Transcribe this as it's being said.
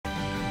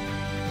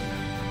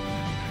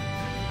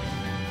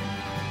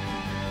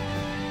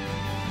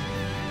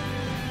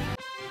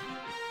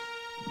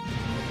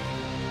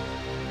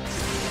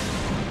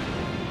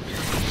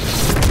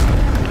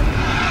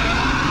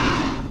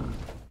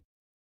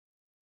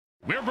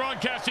We're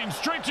broadcasting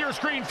straight to your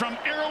screen from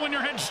Arrow in Your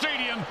Head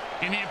Stadium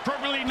in the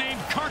appropriately named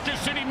Karcass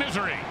City,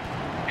 Missouri.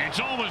 It's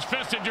always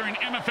festive during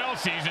MFL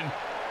season.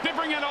 They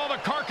bring out all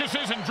the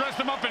carcasses and dress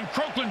them up in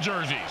Crokland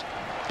jerseys.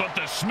 But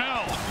the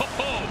smell,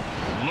 oh,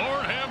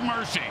 Lord have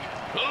mercy.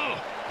 Ugh,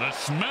 the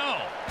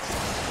smell.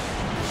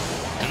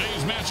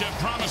 Today's matchup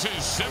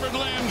promises severed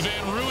limbs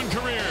and ruined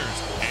careers,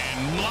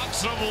 and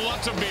lots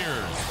of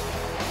beers.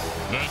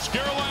 The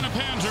Scarolina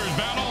Panzers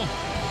battle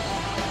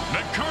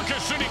the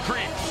Karcass City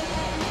Creeps.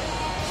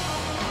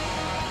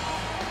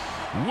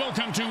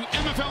 Welcome to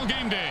MFL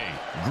Game Day.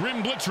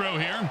 Grim Blitzrow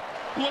here.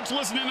 Let's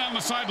listen in on the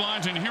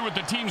sidelines and hear what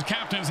the team's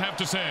captains have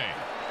to say.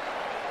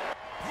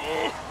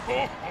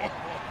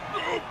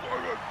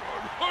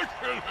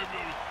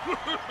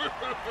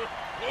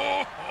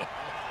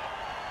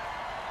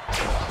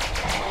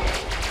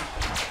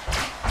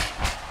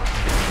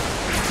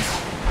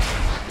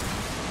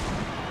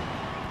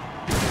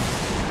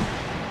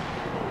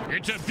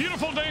 It's a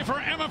beautiful day for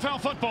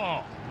MFL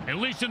football. At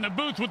least in the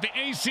booth with the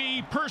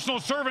AC, personal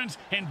servants,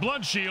 and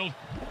blood shield.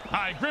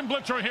 Hi, Grim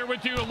Blitzrow here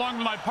with you, along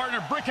with my partner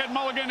Brickhead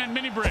Mulligan and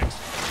Mini Bricks.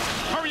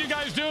 How are you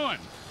guys doing?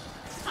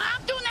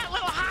 I'm doing that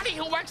little hottie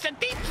who works the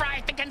deep fry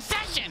at the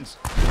concessions.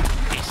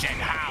 He said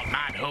how,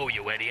 not who,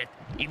 you idiot.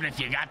 Even if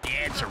you got the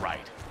answer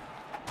right.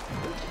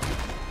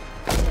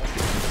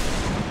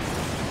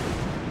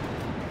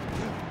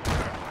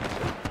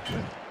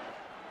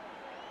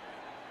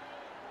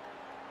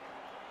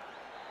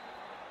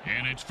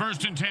 And it's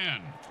 1st and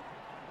 10.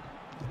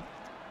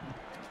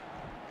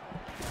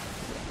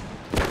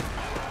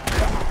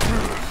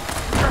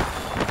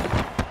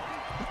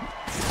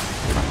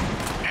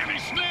 And he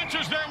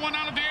snatches that one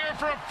out of the air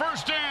for a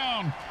 1st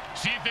down.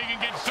 See if they can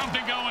get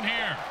something going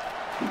here.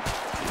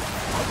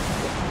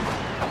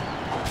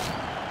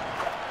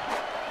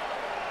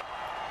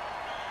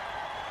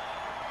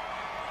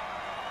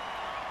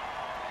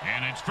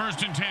 And it's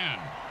 1st and 10.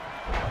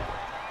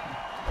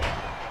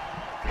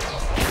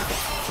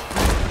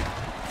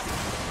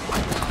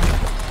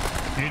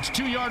 It's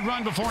 2-yard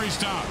run before he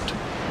stopped.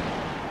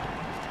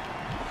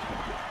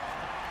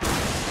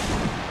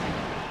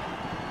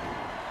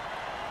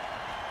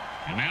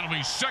 And that'll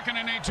be 2nd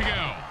and 8 to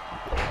go.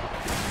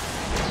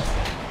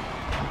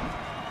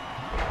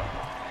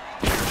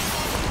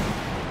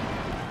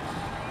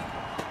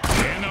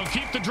 And they'll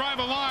keep the drive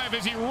alive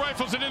as he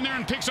rifles it in there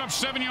and picks up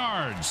 7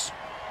 yards.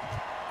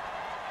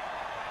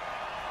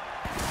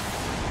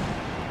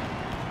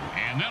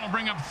 And that'll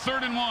bring up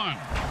 3rd and 1.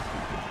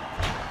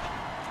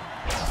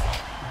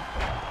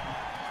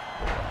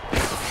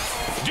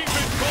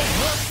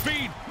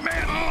 Speed.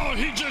 Man, oh,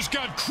 he just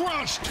got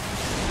crushed.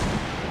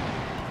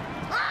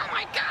 Oh,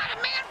 my God,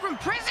 a man from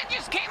prison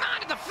just came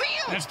onto the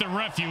field. That's the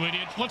ref, you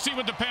idiot. Let's see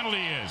what the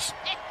penalty is.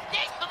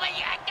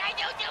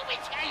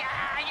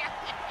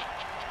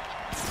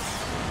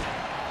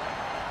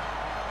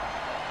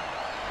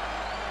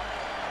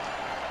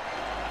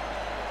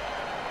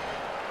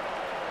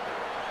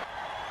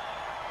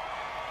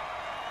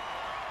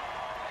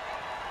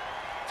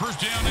 First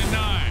down and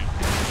 9.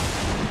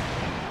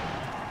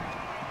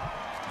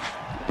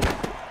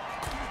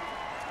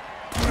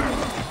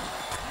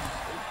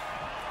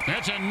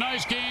 That's a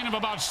nice gain of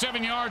about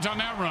 7 yards on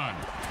that run.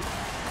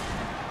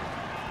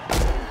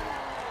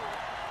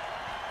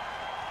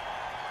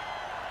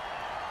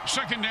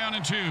 Second down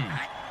and 2.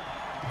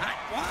 Hot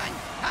 1,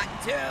 hot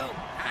 2,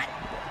 hot.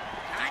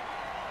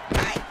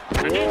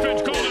 The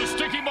defense called a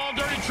sticky ball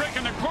dirty trick,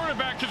 and the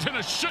quarterback is in a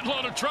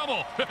shitload of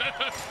trouble.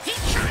 He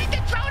tried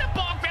to throw the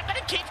ball, Grip, but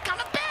it keeps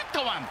coming back to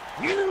him.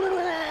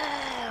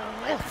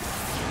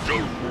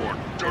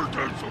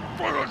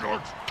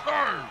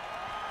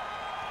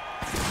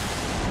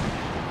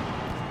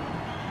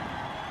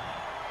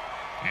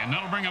 And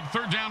that'll bring up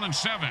 3rd down and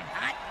 7.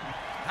 Hot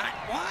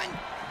 1.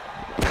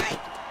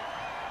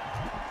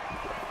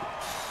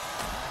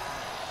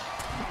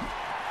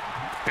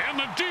 And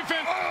the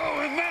defense. Oh,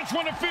 and that's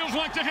what it feels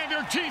like to have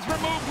your teeth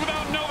removed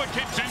without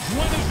Novocaine. Since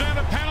when is that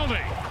a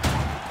penalty?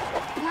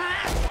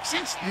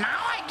 Since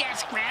now, I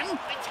guess, Grim.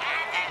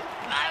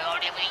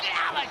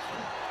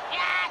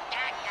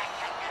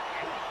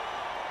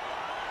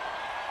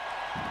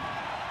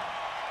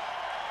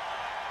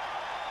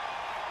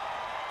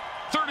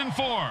 Third and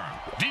 4.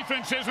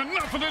 Defense says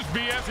enough of this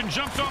BS and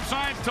jumps off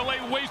sides to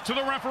lay waste to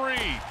the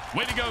referee.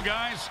 Way to go,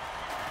 guys.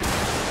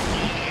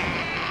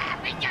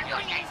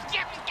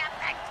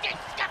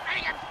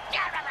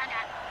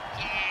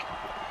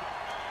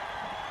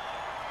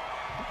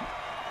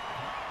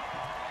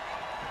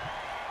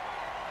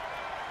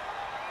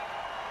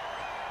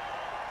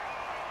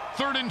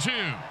 3rd and 2.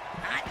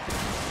 Hot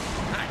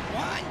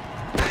 1.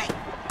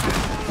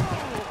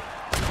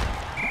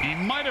 He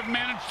might have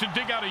managed to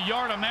dig out a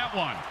yard on that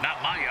one.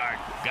 Not my yard.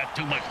 Got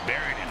too much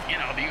buried in,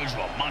 the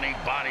usual money,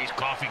 bodies,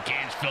 coffee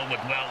cans filled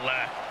with,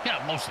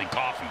 mostly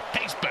coffee.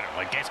 Tastes better,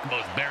 like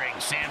Eskimos burying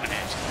salmon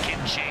heads,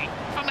 kimchi.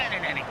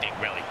 Fermented anything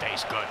really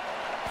tastes good.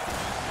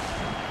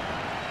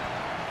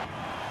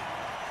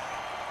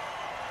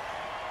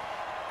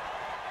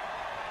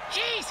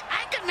 Jeez,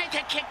 I could make a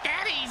a kick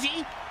that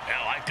easy.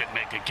 Hell, I couldn't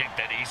make a kick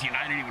that easy, and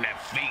I didn't even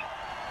have feet.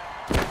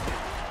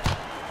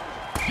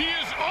 He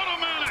is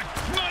automatic.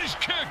 Nice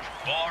kick.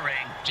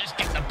 Boring. Just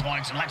get the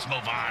points and let's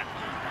move on.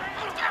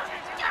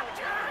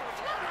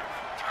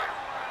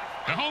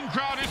 The home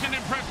crowd isn't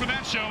impressed with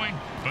that showing,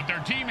 but their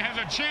team has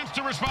a chance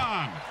to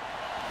respond.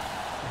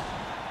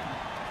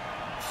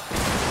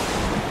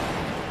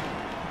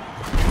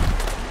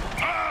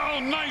 Oh,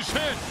 nice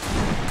hit.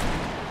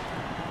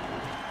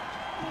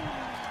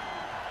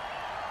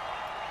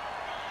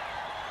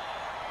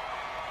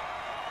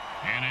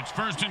 And it's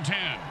 1st and 10.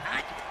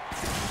 Hot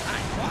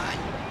one,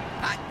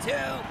 hot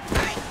two,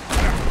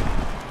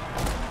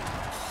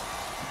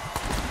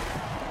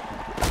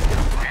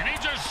 And he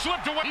just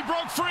slipped away. He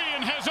broke free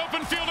and has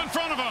open field in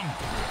front of him.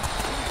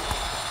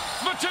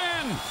 The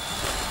 10.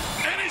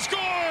 And he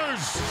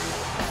scores.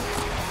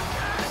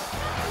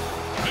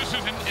 This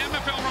is an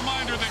MFL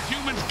reminder that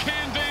humans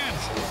can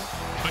dance,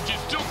 but you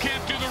still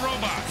can't do the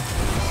robot.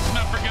 Let's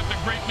not forget the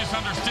great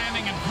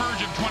misunderstanding and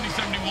purge of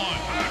 2071.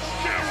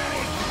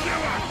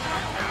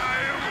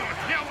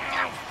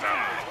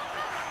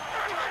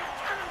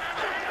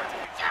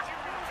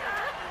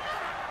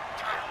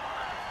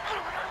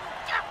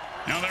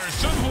 Now, there are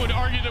some who would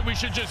argue that we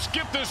should just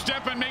skip this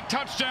step and make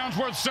touchdowns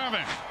worth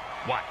 7.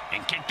 What,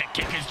 and kick the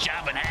kicker's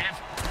job in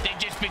half? They'd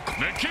just be...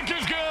 The kick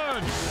is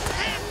good.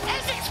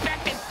 As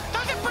expected,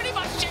 those are pretty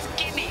much just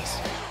gimmies.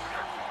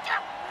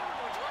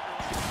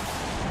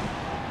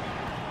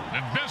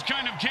 The best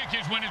kind of kick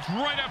is when it's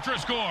right after a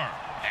score.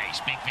 Hey,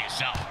 speak for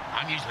yourself.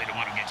 I'm usually the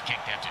one who gets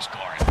kicked after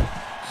scoring.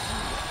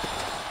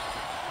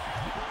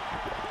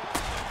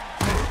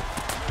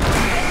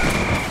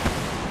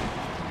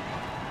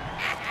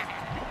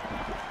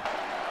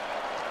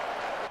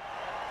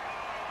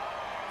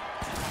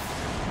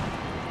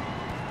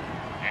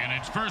 And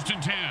it's 1st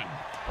and 10.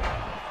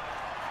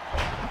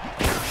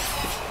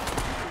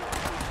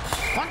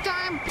 One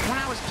time, when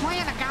I was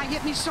playing, a guy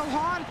hit me so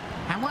hard,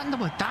 I went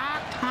into a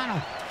dark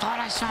tunnel. Thought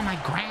I saw my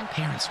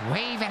grandparents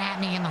waving at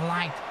me in the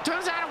light.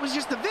 Turns out it was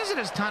just the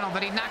visitor's tunnel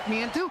that he knocked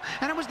me into,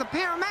 and it was the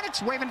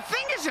paramedics waving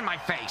fingers in my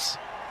face.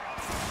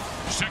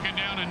 2nd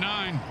down and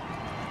 9.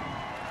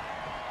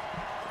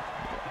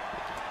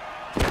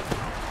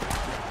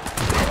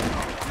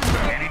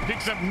 And he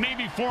picks up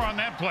maybe 4 on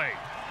that play.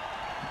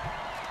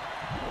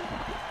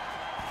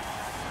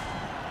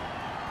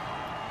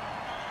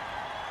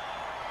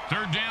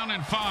 Third down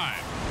and 5.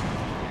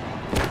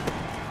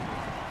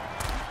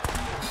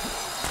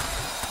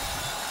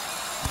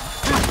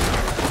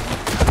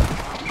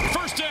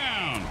 First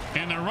down.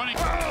 And they're running.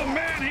 Oh,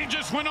 man, he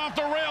just went off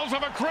the rails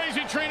of a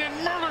crazy train and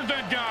murdered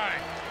that guy.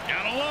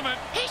 Gotta love it.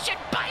 He should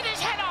bite his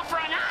head off for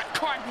an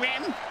encore,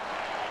 Grim.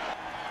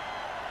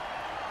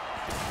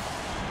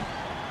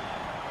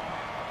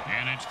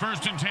 And it's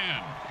 1st and 10.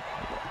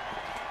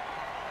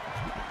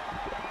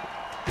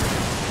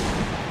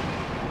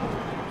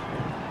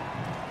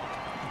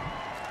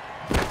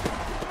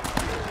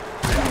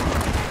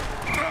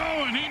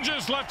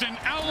 Left an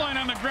outline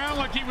on the ground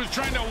like he was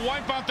trying to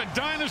wipe out the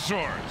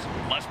dinosaurs.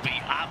 Must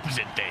be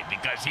opposite day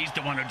because he's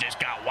the one who just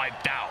got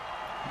wiped out.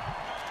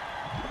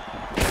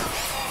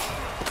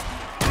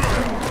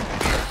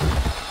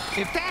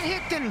 If that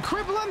hit didn't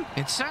cripple him,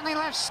 it certainly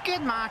left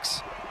skid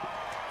marks.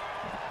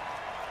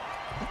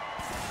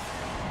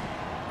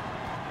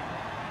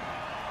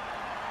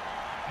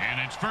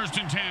 And it's 1st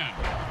and 10.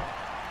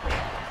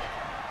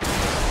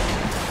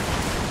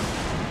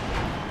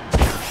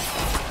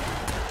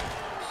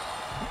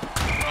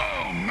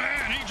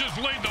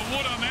 Laid the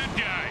wood on that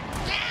guy.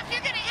 Yeah, if you're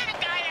gonna hit a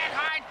guy that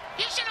hard,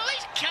 you should at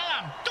least kill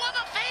him. Do him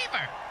a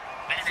favor.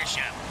 Finish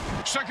him.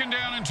 2nd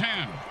down and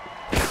 10.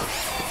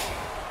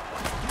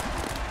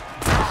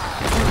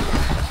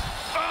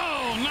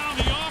 Oh, now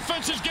the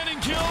offense is getting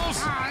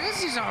kills. Oh,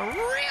 this is a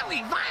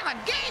really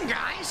violent game,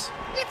 guys.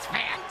 It's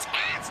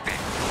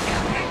fantastic.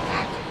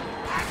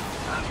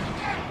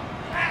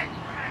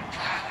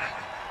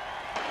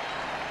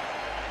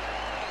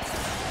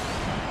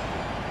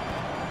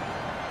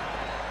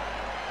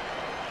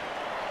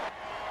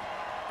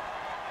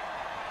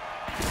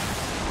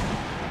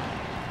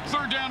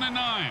 3rd down and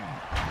 9.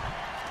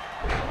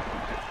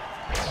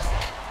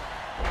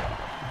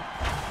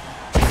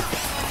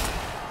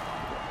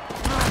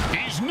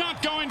 He's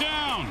not going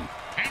down.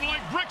 And like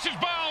bricks his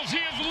balls, he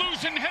is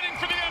loose and heading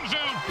for the end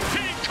zone.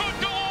 He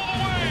could go all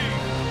the way.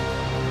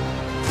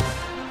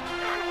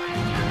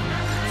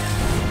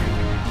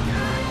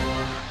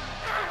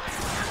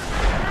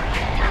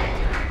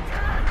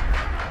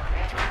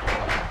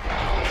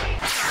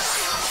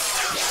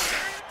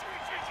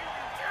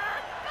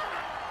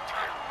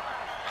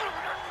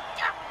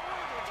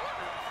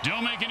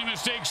 Don't make any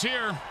mistakes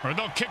here, or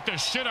they'll kick the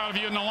shit out of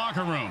you in the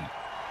locker room.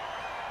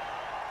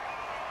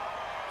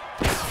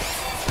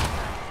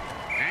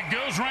 It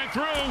goes right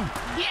through.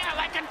 Yeah,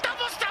 like a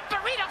double-stuffed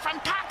burrito from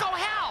Taco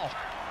Hell.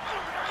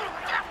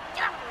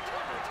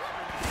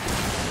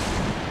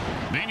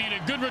 They need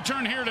a good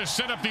return here to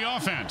set up the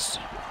offense.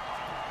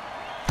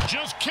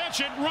 Just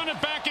catch it, run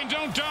it back, and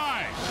don't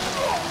die.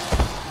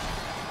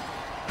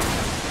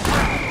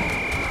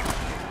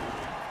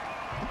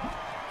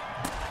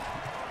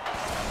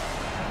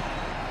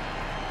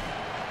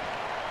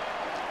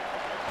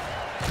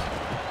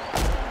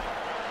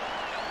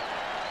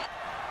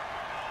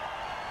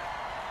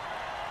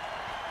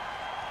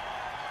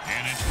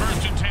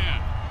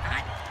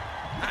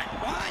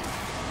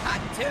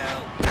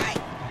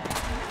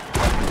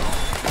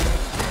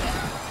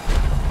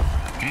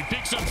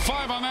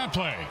 5 on that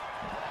play.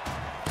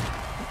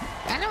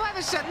 And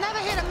whoever said never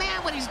hit a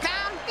man when he's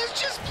down is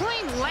just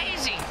plain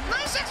lazy.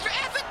 Nice extra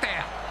effort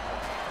there.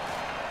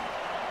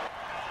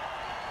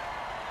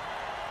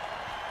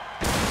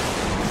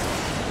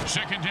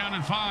 Second down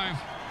and 5.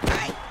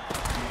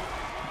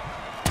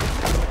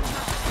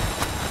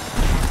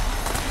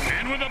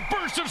 And with a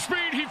burst of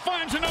speed, he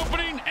finds an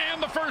opening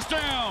and the first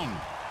down.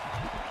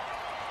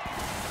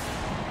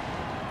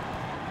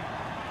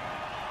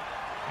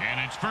 And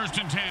it's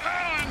 1st and 10.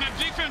 Oh, and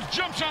the defense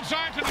jumps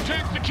outside to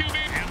attack the QB.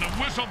 And the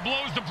whistle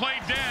blows the play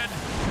dead,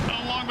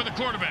 along with the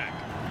quarterback.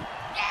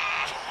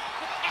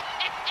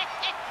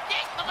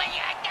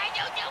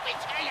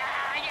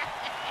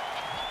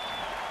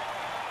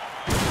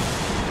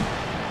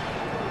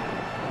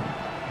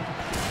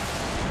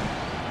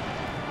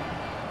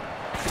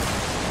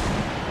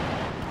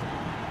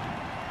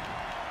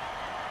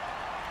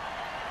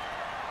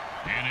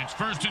 And it's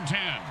 1st and 10.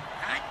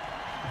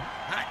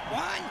 Hot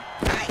one.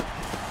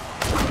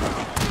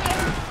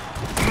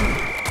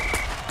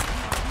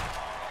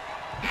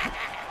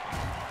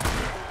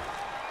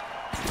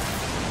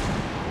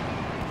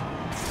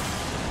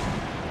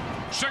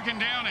 Second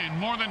down and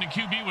more than the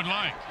QB would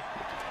like.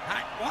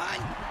 Hot one.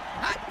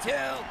 Hot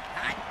two.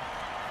 Hot.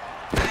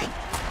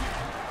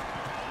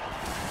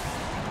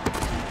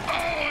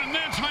 Oh, and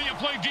that's how you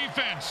play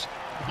defense.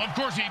 Well, of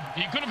course, he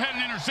could have had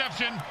an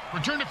interception,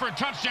 returned it for a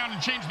touchdown,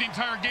 and changed the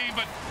entire game,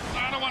 but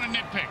I don't want to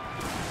nitpick.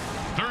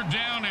 3rd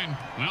down, and,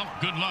 well,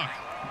 good luck.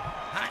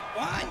 Hot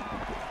one.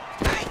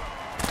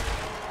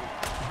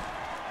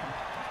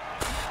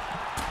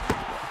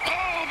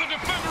 Oh, the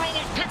defender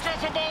almost picked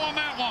off the ball on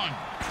that one.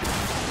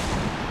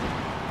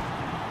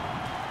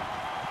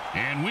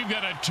 And we've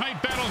got a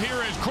tight battle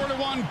here as quarter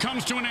 1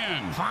 comes to an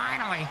end.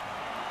 Finally.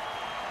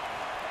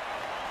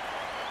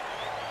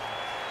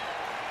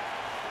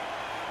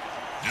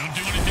 Don't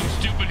do anything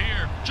stupid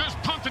here. Just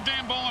punt the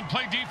damn ball and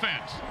play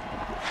defense.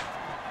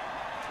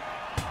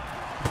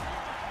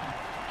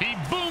 He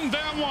boomed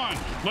that one.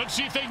 Let's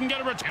see if they can get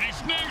a return. And he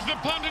snags the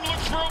punt and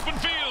looks for open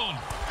field.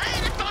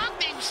 Hey, the dog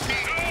named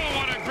Snake. Oh,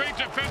 what a great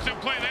defensive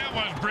play that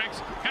was,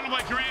 Bricks. Kind of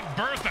like your Aunt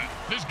Bertha.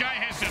 This guy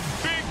has some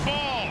big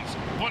balls.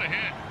 What a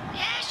hit.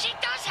 Yeah, she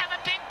does have a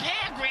big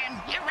pair,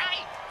 Grim. You're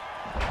right.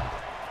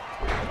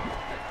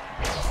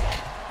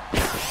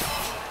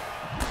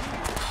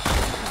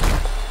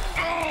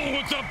 Oh,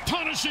 it's a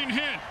punishing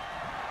hit.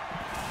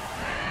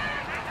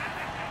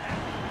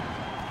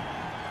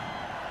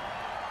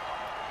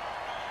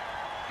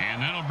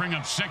 And that'll bring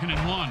up 2nd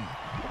and 1.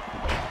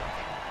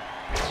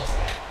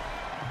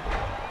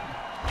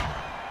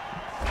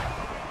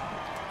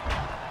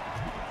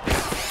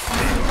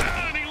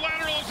 And he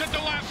laterals at the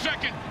last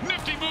second.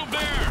 Nifty move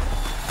there.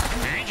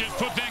 And he just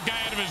put that guy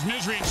out of his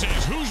misery and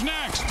says, who's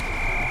next?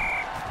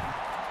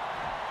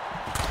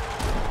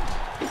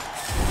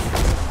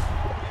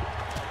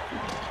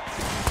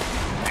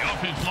 The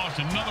offense lost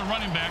another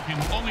running back and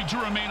only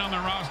 2 remain on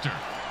their roster.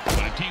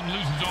 When a team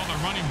loses all their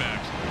running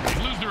backs, they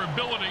lose their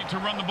ability to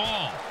run the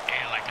ball.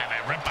 Yeah, like if I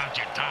rip out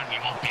your tongue, you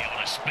won't be able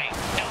to speak.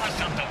 Tell us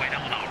something we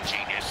don't know,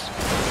 genius.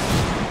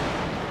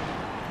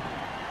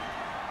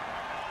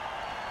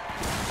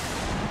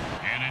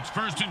 And it's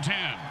 1st and 10.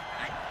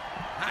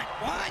 Hot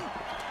one.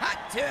 Hot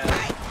two.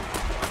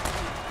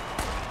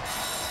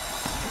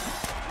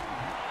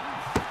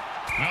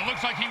 Well, it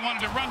looks like he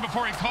wanted to run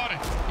before he caught it.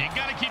 You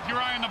got to keep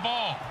your eye on the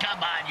ball.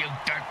 Come on, you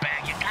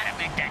dirtbag. You got to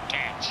make that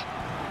catch.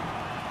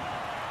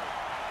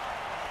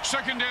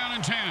 2nd down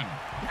and 10.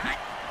 Hot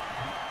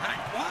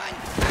one.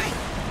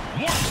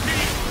 Warp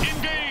speed,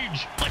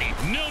 engage.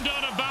 No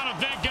doubt about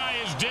it, that guy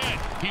is dead.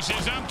 He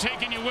says, I'm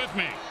taking you with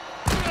me.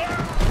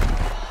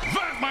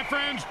 That, my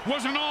friends,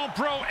 was an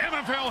all-pro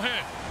MFL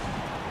hit.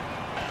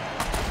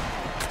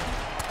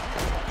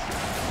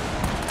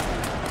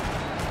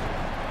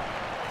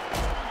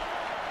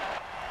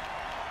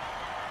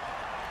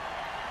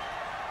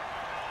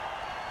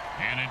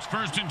 And it's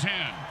 1st and 10.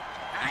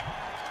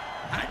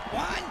 Hot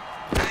one.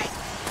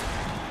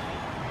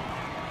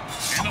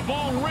 And the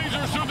ball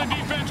razors through the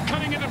defense,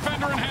 cutting a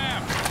defender in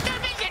half.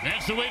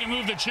 That's the way to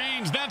move the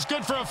chains. That's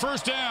good for a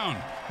 1st down.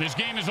 This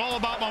game is all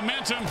about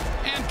momentum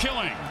and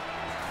killing.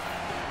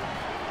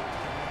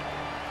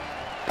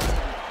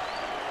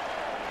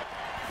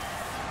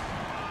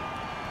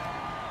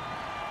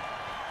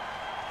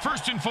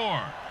 First and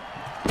 4.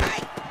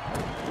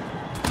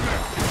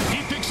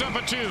 He picks up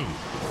a 2.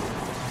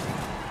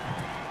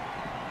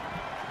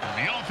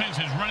 The offense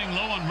is running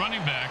low on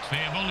running backs. They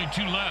have only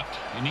 2 left.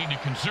 You need to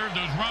conserve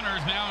those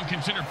runners now and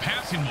consider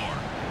passing more.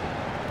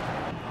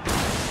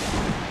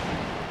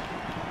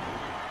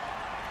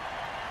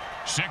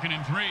 Second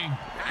and 3.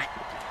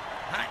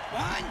 Hot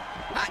one.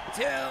 Hot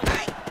two.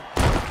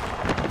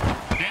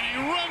 And he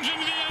runs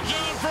into the end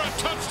zone for a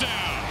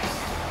touchdown.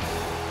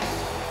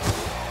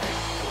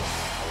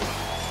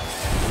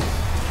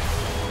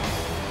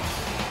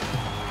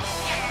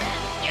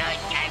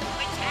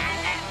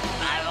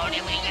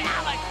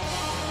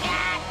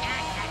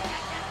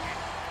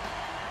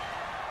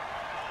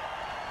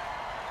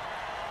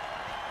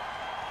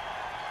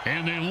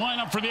 And they line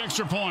up for the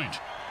extra point.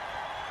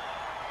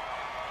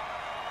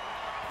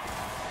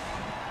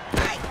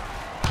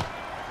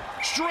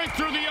 Straight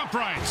through the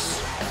uprights.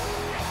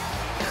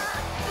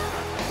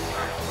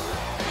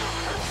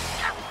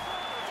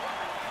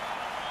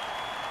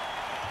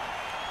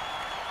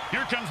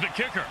 Here comes the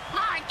kicker. Oh,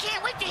 I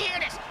can't wait to hear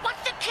this.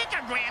 What's the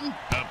kicker, Grim?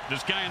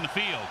 This guy in the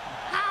field.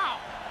 Oh,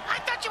 I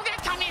thought you were going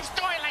to tell me a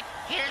story like,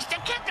 here's the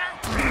kicker.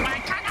 When I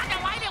turned on the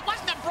light, it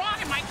wasn't a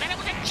broad in my bed. It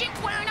was a chick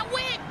wearing a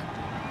wig.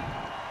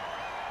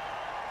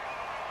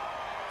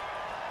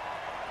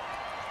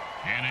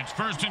 And it's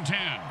 1st and 10.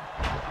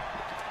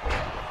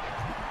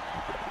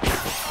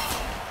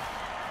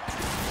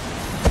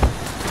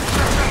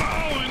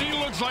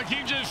 Like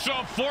he just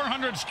saw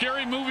 400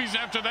 scary movies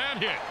after that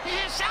hit.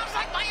 It sounds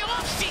like my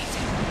off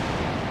season.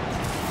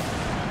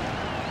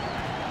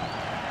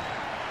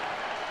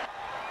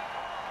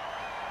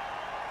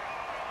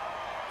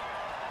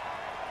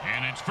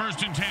 And it's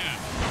 1st and 10.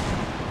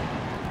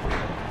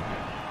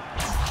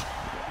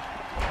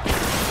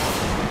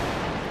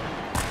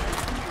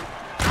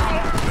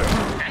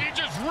 And he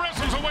just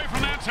wrestles away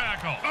from that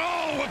tackle.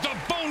 Oh, with the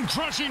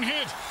bone-crushing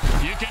hit.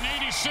 You can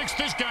 86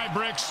 this guy,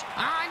 Bricks.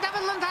 I never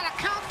learned how to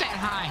count that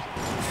high.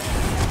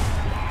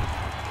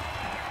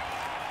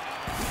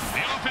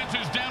 The offense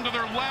is down to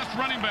their last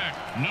running back.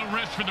 No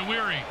rest for the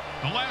weary.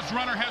 The last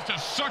runner has to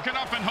suck it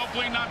up and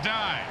hopefully not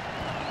die.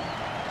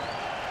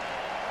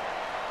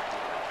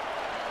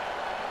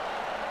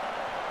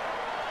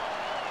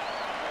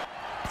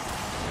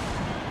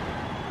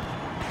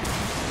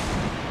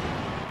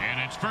 And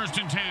it's 1st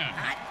and 10.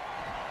 Hot.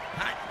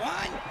 Hot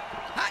 1.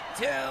 Hot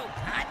 2.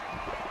 Hot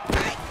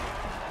 3.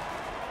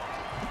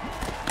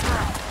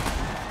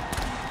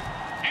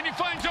 And he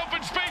finds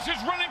open spaces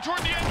running toward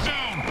the end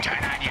zone.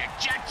 Turn on your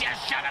jet, you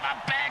son of a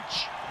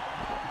bitch.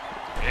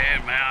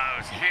 Yeah, man, I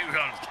was hanging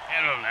on the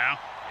kettle now.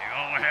 You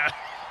know,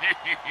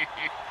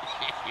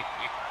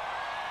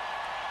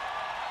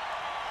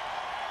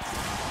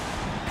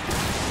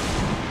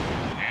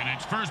 and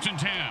it's 1st and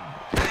 10.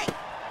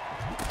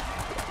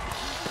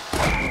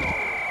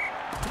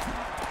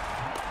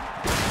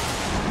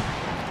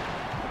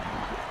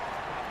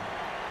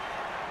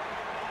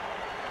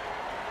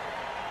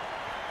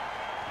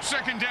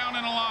 Second down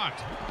and a lot.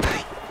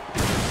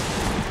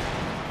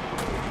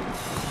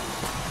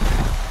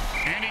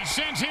 And he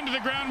sends him to the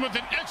ground with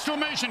an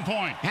exclamation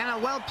point. And a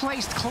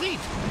well-placed cleat.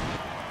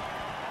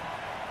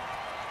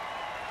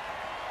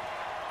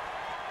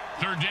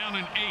 3rd down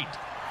and 8.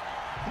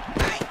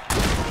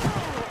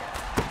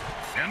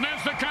 And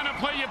that's the kind of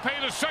play you pay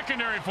the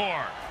secondary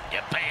for. you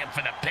pay him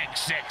for the pick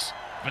six.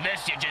 For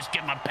this, you just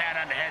give them a pat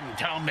on the head and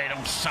tell them they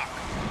don't suck.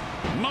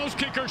 Most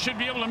kickers should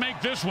be able to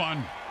make this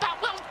one.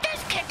 But will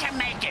this kicker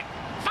make it?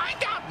 Find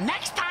out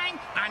next time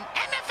on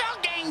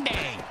MFL Game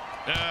Day.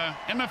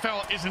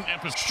 MFL isn't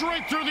epic.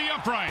 Straight through the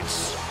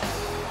uprights.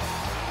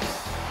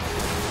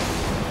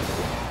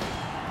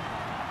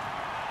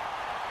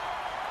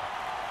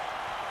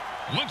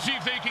 Let's see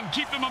if they can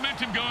keep the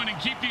momentum going and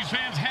keep these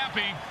fans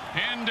happy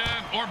and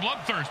or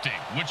bloodthirsty,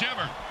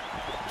 whichever.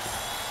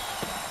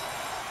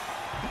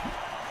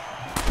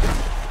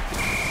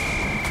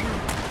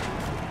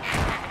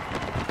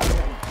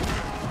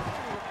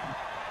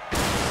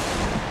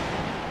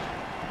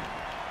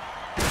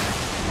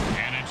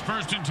 And it's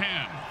 1st and 10.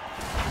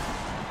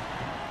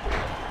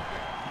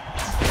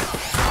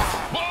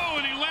 Whoa,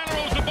 and he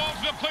laterals the ball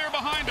to the player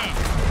behind him.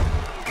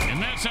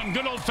 And that's some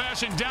good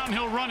old-fashioned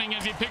downhill running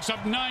as he picks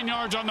up 9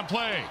 yards on the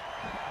play.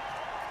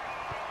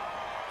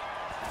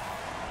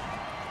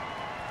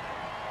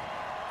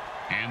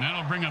 And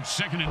that'll bring up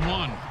 2nd and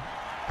 1.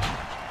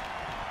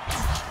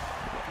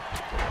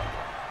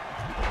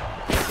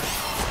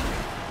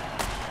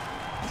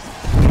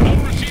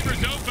 No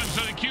receivers open,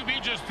 so the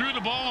QB just threw the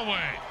ball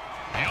away.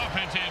 The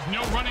offense has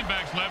no running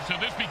backs left, so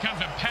this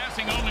becomes a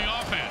passing-only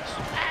offense.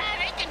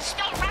 They can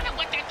still run it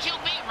with their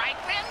QB, right,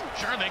 Grim?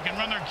 Sure, they can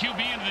run their QB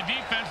into the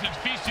defense that's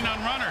feasting on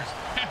runners.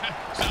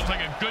 Sounds like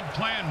a good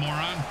plan,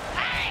 moron.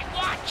 Hey,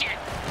 watch it!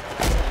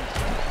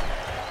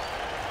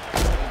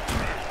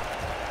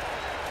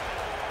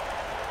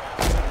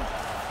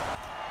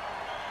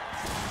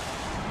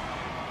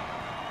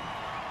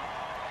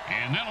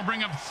 And that'll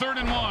bring up 3rd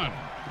and 1.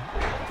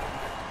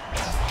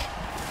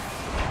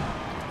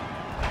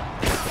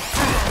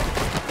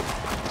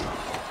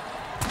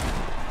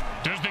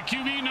 Does the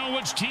QB know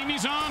which team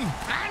he's on?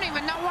 I don't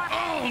even know what.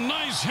 Oh,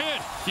 nice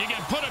hit. You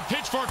can put a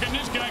pitchfork in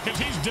this guy because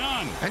he's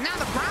done. And now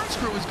the ground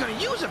screw is going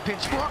to use a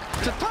pitchfork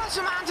to toss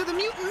him onto the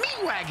mutant meat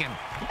wagon.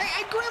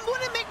 Hey, Grim,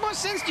 wouldn't it make more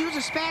sense to use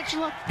a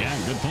spatula? Yeah,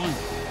 good point.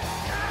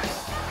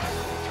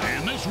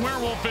 And this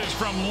werewolf is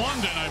from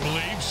London, I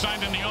believe,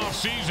 signed in the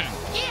off-season.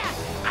 Yeah,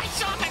 I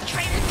saw him at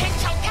Trader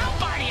Dick's hotel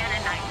bar the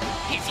other night.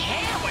 His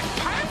hair was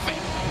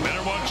perfect.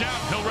 Better watch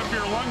out. He'll rip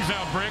your lungs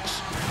out,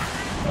 Bricks.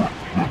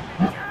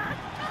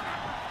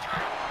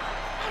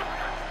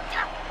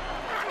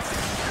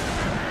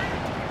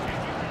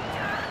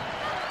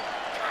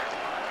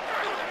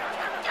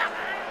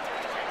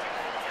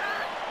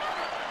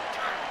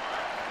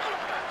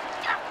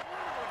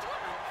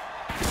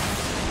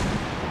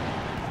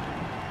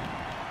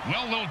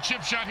 Well, a little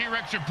chip shot here,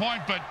 extra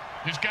point, but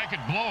this guy could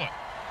blow it.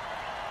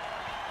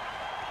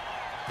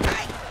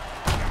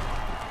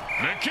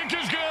 The kick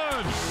is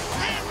good.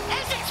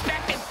 As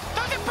expected,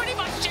 those are pretty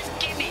much just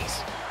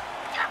gimmies.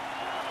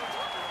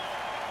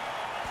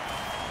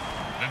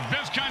 The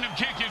best kind of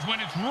kick is when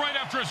it's right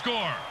after a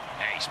score.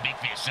 Hey, speak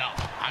for yourself.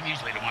 I'm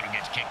usually the one who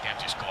gets kicked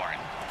after scoring.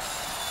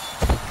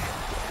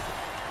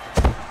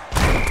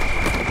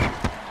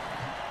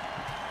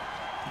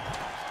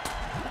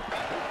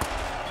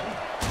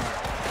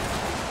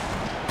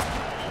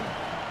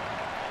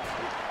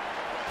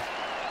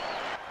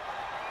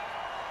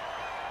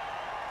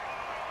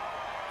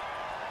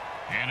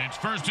 And it's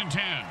 1st and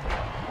 10.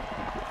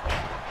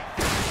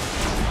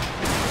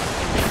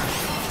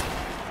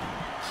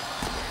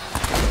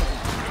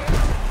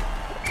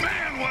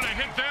 Man, what a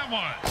hit that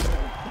was.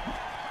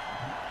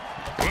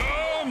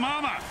 Oh,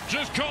 mama.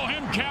 Just call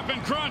him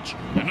Cap'n Crunch.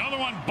 Another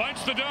one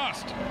bites the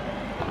dust.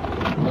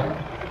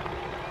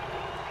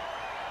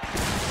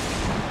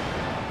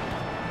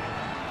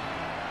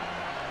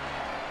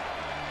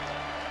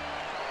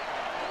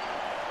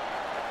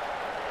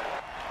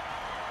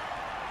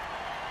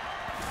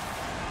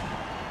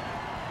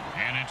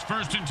 And it's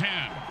 1st and 10.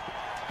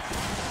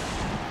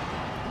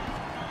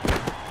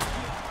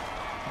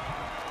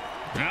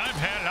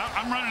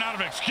 I'm running out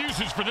of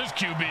excuses for this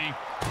QB.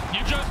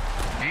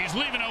 He's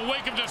leaving a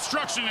wake of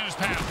destruction in his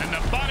path, and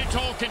the body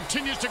toll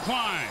continues to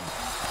climb.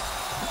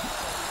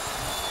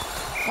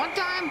 One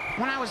time,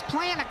 when I was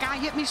playing, a guy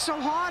hit me so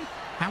hard,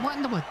 I went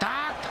into a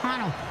dark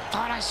tunnel.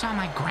 Thought I saw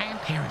my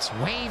grandparents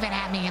waving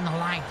at me in the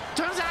light.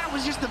 Turns out it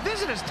was just the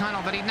visitor's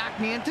tunnel that he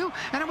knocked me into,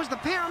 and it was the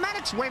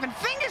paramedics waving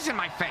fingers in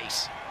my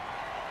face.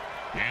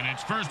 And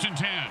it's 1st and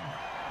 10.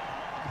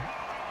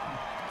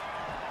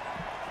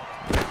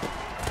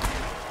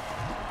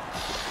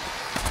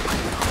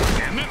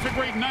 And that's a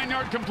great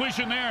 9-yard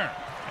completion there.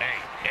 Hey,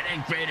 it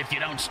ain't great if you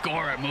don't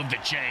score or move the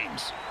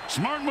chains.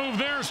 Smart move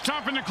there,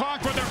 stopping the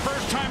clock with their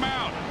first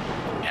timeout.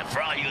 And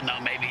for all you know,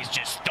 maybe he's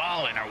just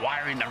stalling or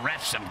wiring the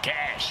refs some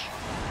cash.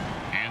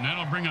 And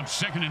that'll bring up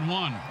 2nd and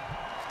 1.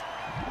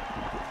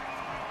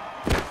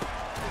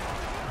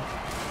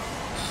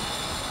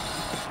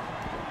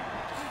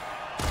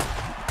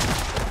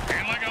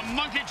 And like a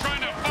monkey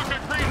trying to fuck a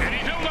creep, and he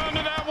held on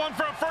to that one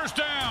for a first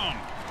down.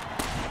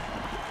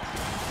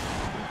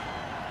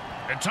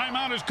 The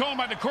timeout is called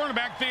by the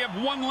quarterback. They have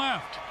 1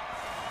 left.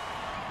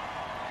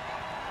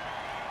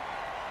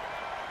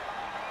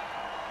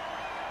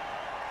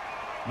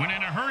 When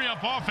in a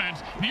hurry-up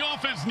offense, the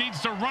offense needs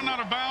to run out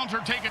of bounds or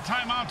take a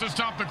timeout to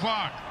stop the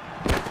clock.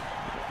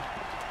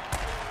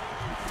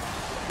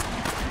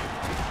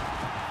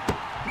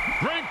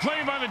 Great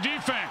play by the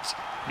defense.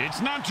 It's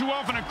not too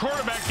often a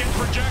quarterback gets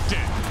rejected.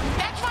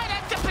 That's why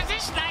that's the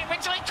position I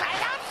originally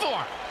tried out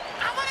for.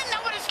 I want to know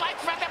what it's like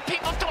for other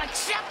people to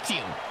accept you.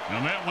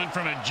 Now that went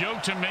from a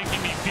joke to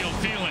making me feel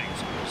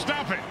feelings.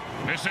 Stop it.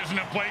 This isn't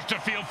a place to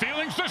feel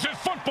feelings. This is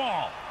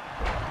football.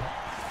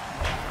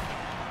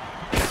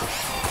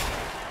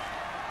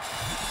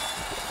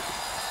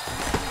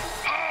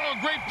 Oh,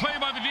 great play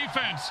by the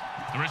defense.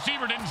 The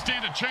receiver didn't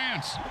stand a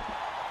chance.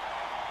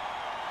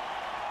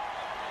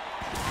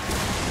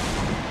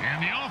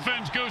 And the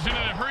offense goes into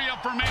the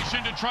hurry-up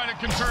formation to try to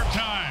conserve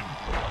time.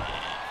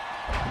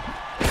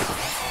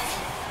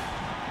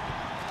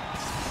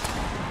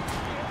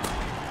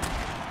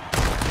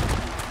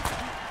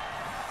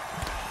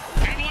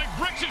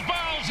 His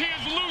balls, he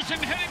is loose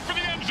and heading for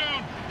the end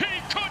zone.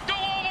 He could go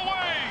all the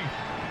way.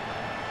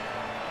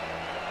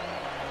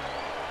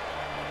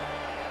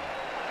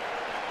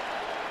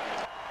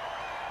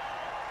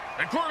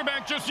 The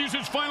quarterback just used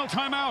his final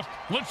timeout.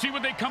 Let's see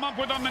what they come up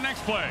with on the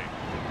next play.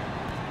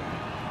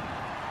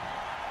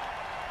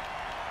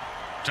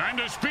 Time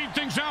to speed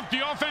things up.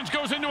 The offense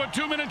goes into a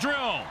 2-minute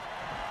drill.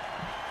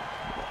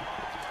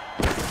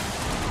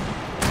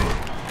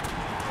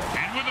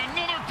 And with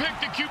another pick,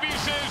 the QB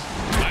says,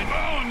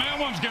 oh, and that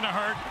one's going to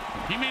hurt.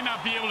 He may not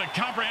be able to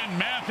comprehend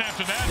math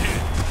after that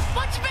hit.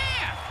 What's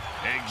math?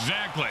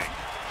 Exactly.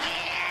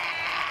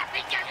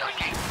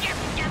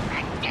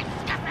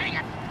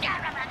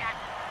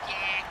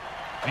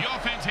 The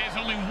offense has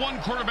only 1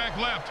 quarterback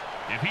left.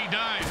 If he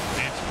dies,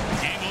 it's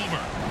game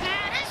over.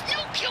 This new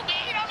QB,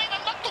 he don't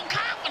even look too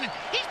confident.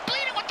 He's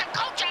bleeding with the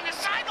coach on the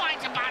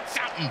sidelines about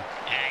something.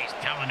 Yeah, he's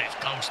telling his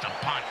coach to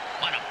punt.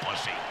 What a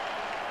pussy.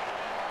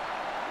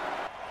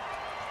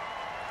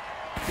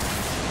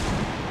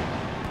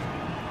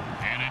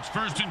 It's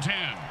 1st and 10.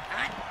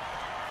 Hot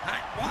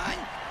 1.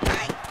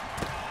 Right.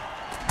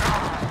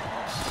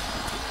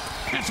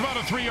 It's about a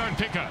 3-yard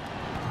pickup.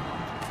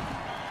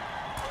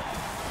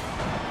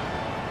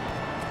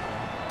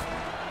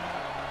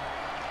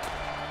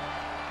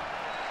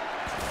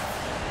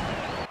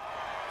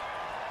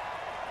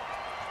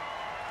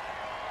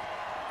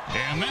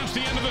 And that's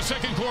the end of the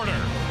 2nd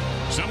quarter.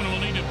 Someone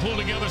will need to pull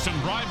together some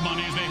bribe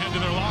money as they head to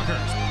their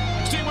lockers.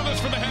 Stay with us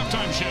for the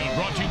halftime show,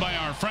 brought to you by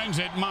our friends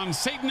at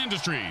Monsatan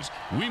Industries.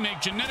 We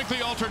make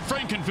genetically altered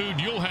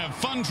frankenfood you'll have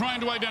fun trying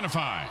to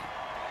identify.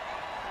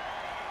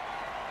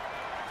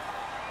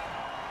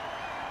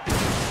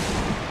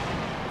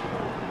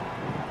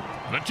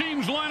 The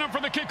teams line up for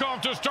the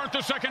kickoff to start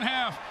the second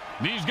half.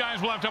 These guys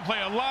will have to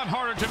play a lot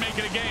harder to make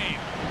it a game.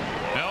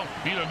 Well,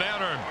 either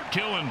that or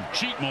kill and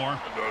cheat more.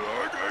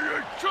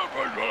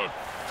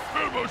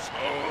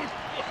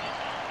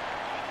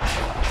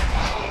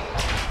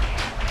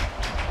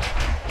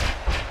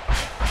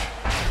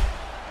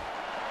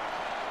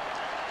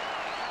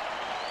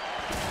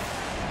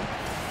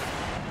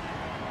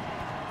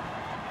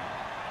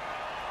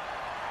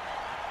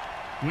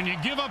 When you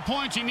give up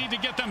points, you need to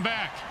get them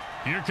back.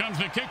 Here comes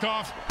the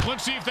kickoff.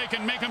 Let's see if they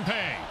can make them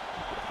pay.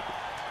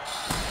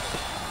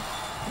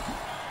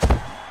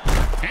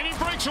 And he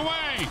breaks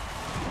away.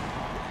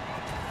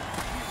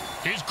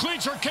 His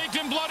cleats are caked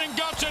in blood and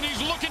guts, and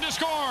he's looking to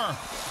score.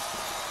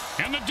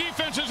 And the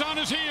defense is on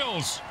his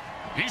heels.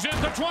 He's at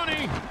the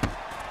 20.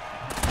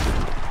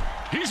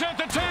 He's at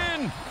the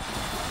 10.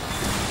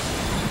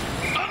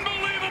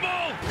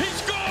 Unbelievable! He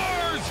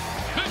scores!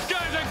 This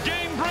guy's a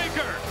game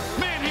breaker.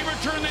 Man, he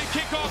returned that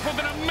kickoff with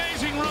an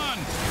amazing run,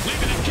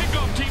 leaving the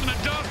kickoff team in the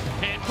dust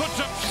and puts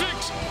up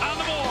 6 on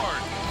the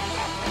board.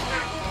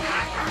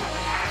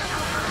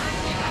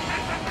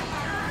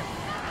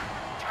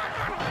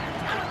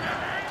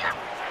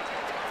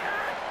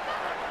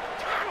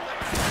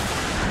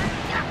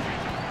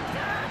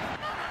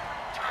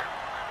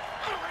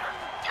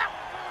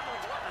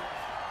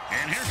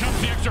 And here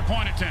comes the extra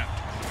point attempt.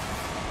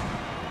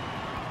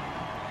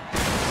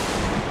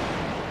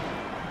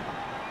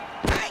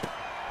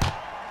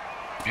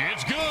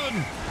 It's good.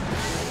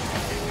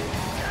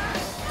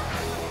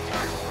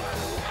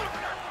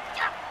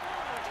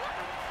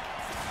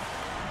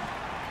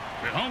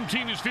 The home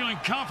team is feeling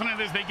confident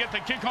as they get the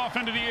kickoff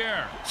into the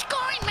air.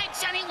 Scoring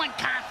makes anyone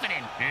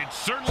confident. It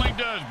certainly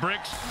does,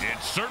 Bricks.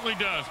 It certainly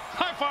does.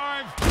 High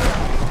five.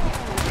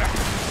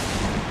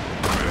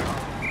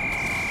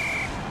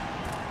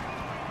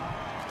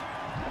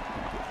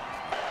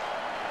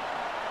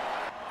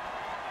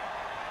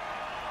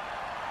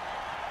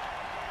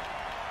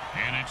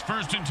 And it's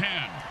 1st and 10.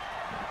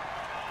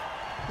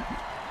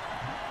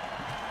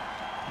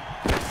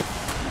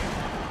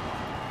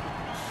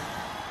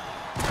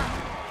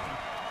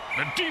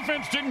 The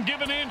defense didn't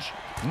give an inch.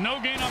 No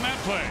gain on that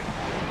play.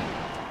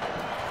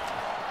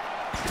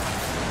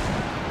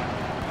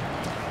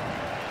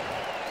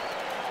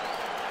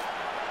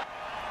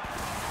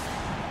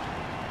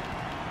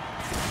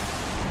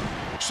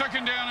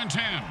 Second down and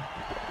 10.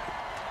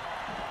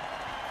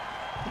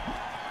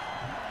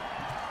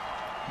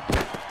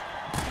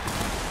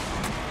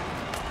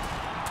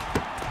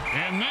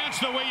 And that's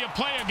the way you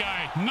play a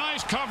guy.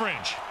 Nice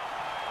coverage.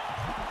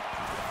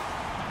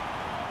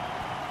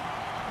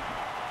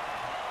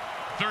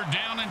 Third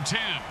down and 10.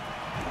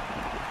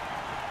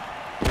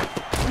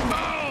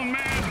 Oh,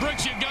 man,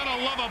 Bricks, you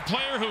gotta love a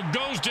player who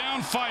goes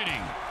down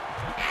fighting.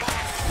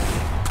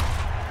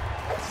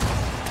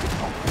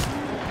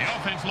 The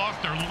offense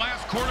lost their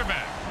last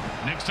quarterback.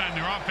 Next time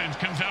their offense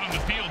comes out on the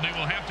field, they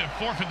will have to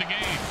forfeit the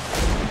game.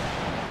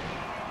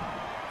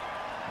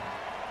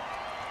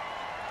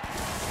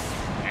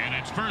 And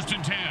it's 1st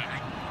and 10.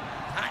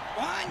 Hot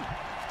one.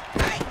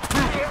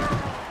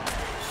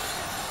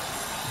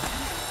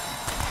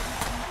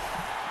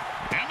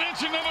 And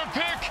that's another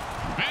pick.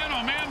 Man,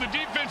 oh man, the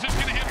defense is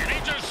going to hit. And he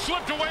just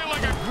slipped away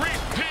like a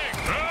greased pig.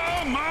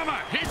 Oh,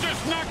 mama. He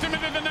just knocked him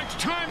into the next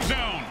time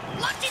zone.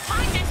 Once he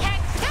finds his head,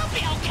 he'll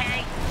be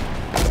okay.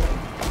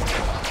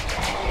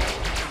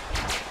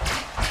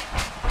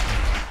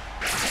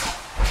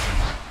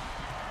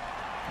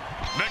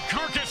 The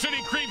Karcass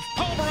City Creeps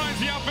pulverize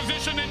the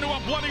opposition into a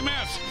bloody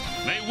mess.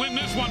 They win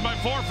this one by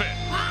forfeit.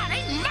 Ah,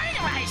 they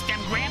murderized them,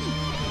 Grim.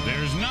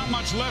 There's not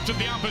much left of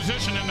the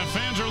opposition, and the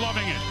fans are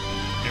loving it.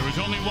 There was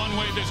only one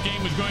way this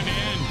game was going to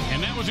end,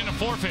 and that was in a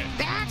forfeit.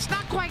 That's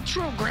not quite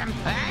true, Grim.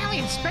 An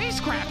alien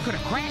spacecraft could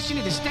have crashed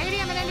into the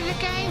stadium and ended the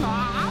game.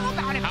 How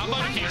about it? How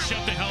about if you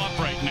shut the hell up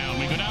right now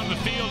and we go down to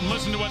the field and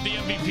listen to what the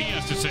MVP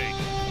has to say?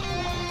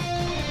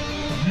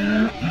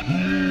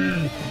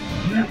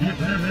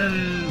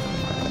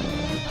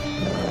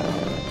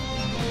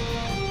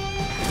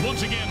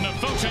 Once again, the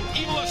folks at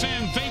Evil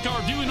SN thank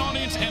our viewing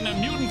audience and the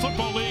Mutant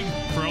Football League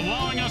for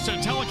allowing us to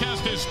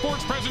telecast this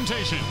sports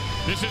presentation.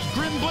 This is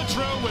Grim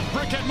Blitzrow with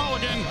Brickhead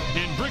Mulligan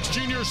and Bricks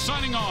Jr.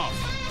 signing off.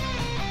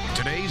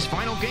 Today's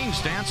final game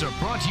stats are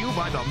brought to you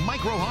by the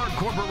Micro Hard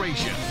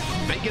Corporation.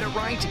 They get it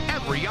right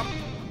every up.